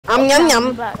Yum yum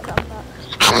yum.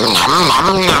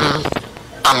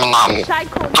 I'm back.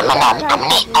 Psycho.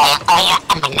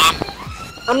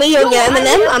 I'm eating your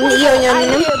M&M. I'm eating your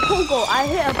M&M. I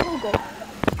hit a pogo.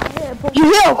 You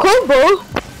hit a combo?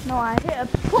 No, I hit a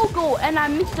pogo and I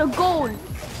missed a goal.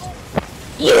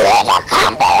 You hit a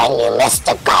combo and you missed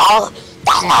a goal?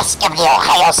 That's not Skibidi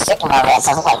Ohio Sigma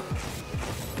Resolute.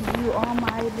 You are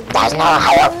my There's no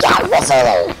Ohio Cat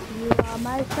Resolute. You are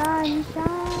my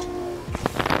sunshine.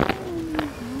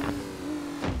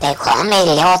 They call me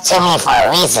Lil Timmy for a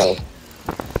reason.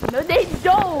 No, they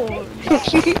don't.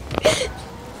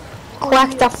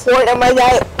 Crack the fort and my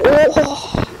guy.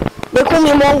 Oh. They call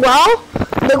me Mongrel.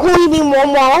 They call me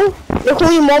Momo. They call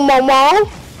me Momo.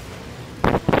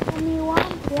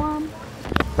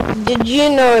 Did you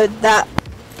know that?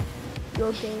 You're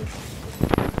okay.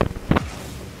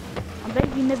 I bet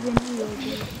you never knew you're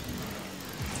okay.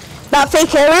 That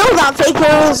fake aerial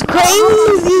is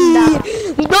crazy.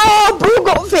 No, bro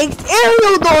got fake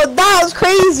aerial though. That's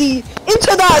crazy.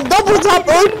 Into that double tap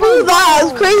open.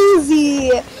 That's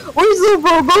crazy. Where's the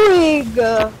bro going?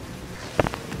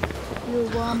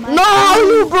 No, how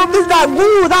bro is that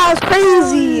boo? That's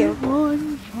crazy.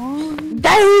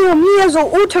 Damn, he has an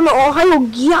ultimate Ohio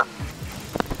gear.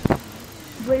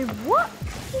 Wait, what?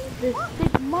 The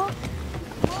Sigma?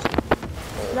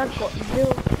 That got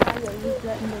zero fire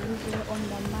user in the user on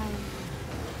the mind.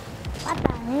 What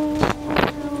the hell?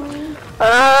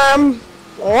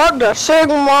 What the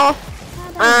Sigma?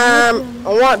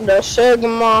 What the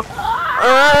Sigma?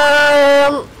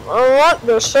 What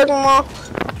the Sigma?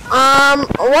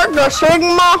 What the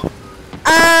Sigma?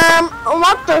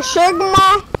 What the Sigma?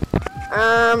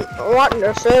 What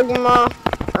the Sigma?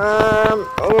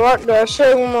 What the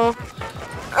Sigma?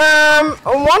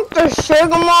 What the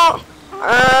Sigma?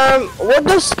 What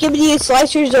the Skibidi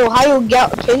Slicers Ohio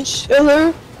Gout Pinch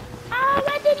Filler?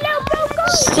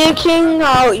 Sticking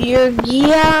out your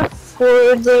gear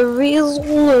for the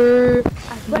Rizzler.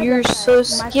 You're so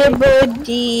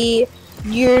Skibidi.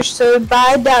 You're so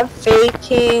bad at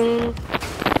faking.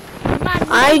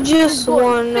 I just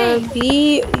wanna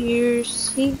be your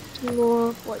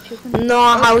sequel.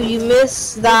 Know how you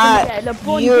miss that.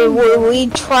 You're really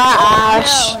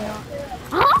trash.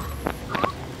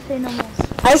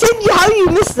 I said how you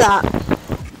miss that.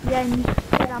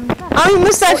 How you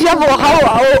miss that if you have a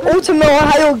ultimate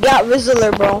Ohio Gap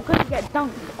Rizzler, bro. Could get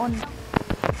dunked on.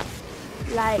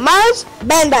 Like. Miles,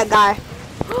 ban that guy.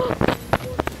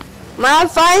 Man,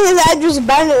 find his address,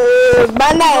 ban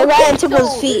that right and tip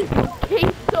his feet.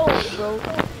 Queso, bro.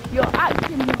 You're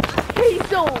acting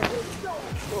queso.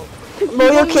 Bro,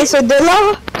 you're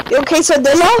quesadilla? You're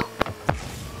quesadilla?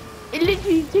 It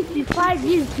literally takes you 5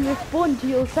 years to respond to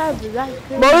your server. That's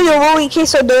crazy. Bro, you're really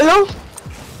quesadilla?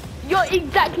 You're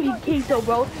exactly queso,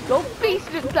 bro. Your face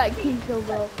looks like queso,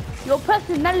 bro. Your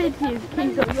personality is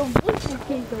queso. Your voice is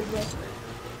queso, bro.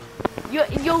 Your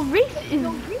race is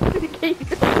queso.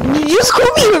 You just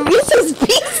called me a Reese's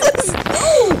Pieces?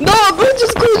 No, bro,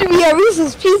 just called me a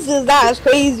Reese's Pieces. That is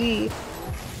crazy.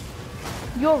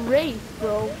 Your race,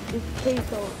 bro, is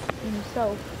queso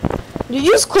himself. You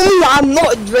just call me I'm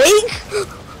not Drake?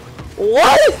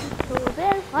 What?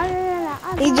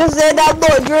 He just said I'm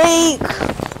not Drake.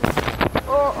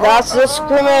 That's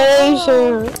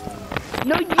discrimination.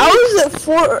 No, how is it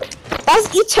for?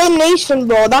 That's Eater Nation,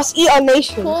 bro. That's Eater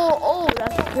Nation. Oh,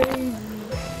 that's crazy.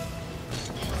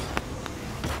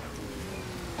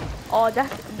 Oh,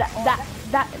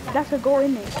 that's a goal,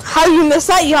 isn't it? How you miss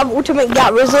that? You have ultimate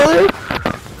Gap Rizzler?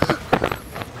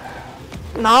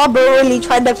 Nah, bro, really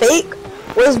tried to fake.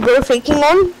 What's bro faking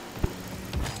on?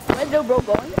 Where's the bro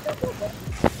going?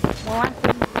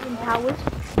 In towers.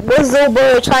 What's the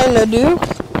bro trying to do?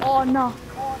 Oh no.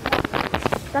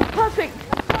 That's perfect.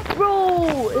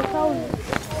 Bro, if I was...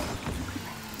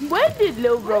 Where did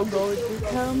Lil Bro go? Just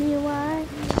tell me why.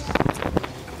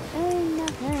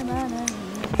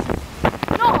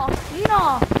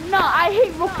 No, I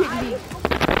hate Rocket League.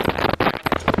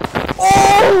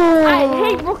 Oh! I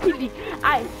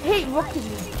hate Rocket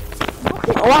League.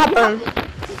 What happened?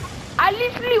 I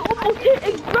literally almost hit a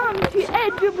ground to air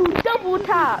dribble double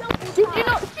tap. Did you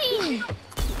not see?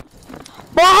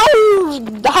 But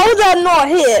how did that not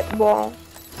hit, bro?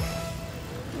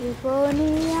 If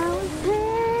only I was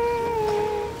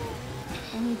there.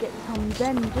 And you get some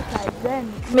zen, just like zen.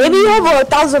 Maybe you have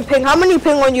 1,000 ping. How many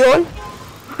ping on you on?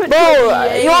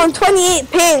 Bro, you're on 28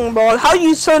 ping, bro. How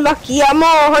you so lucky? I'm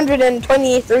on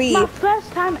 123. My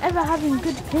first time ever having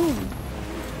good ping.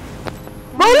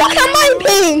 Bro, look at my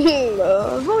ping.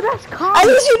 Bro, that's calm. At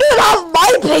least you don't have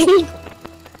my ping.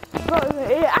 Bro,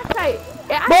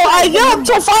 Bro, I get up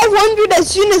to 500 as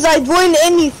soon as I join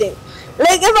anything.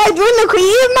 Like, if I join the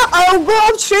creative map, I'll go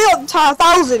up straight up to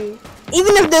 1,000.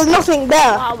 Even if there's nothing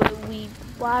there. Wow, we.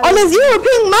 Wow. On a 0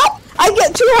 ping map, I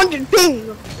get 200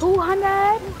 ping.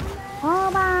 200?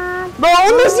 Oh man. Bro,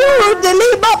 on a 0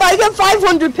 delay map, I get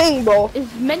 500 ping, bro.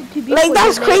 It's meant to be. Like,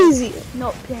 that's delay, crazy.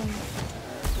 Not ping.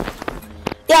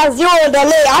 Yeah, 0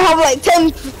 delay. I have like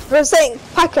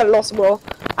 10% packet loss, bro.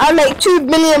 I have like 2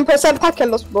 million% packet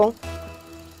loss, bro.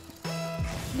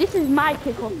 This is my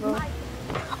kickoff, bro.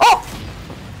 Oh!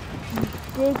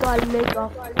 Digga, ligga,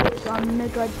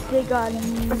 nigga, digga,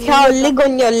 Okay, I'll lig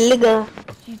on your ligger.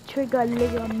 you trigger,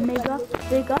 ligga, mega,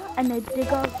 digga, and a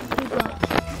digga, digga.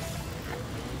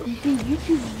 You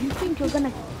see, you think you're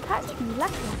gonna catch me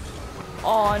like that?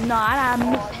 Oh no, I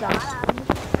missed that.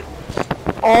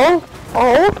 Oh,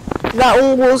 that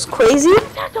one goes crazy.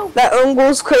 That one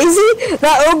goes crazy.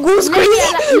 That one goes crazy.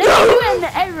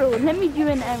 Let me do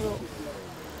an arrow.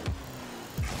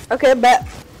 Okay, bet.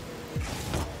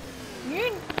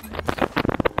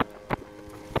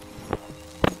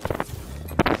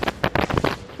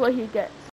 That's what he gets.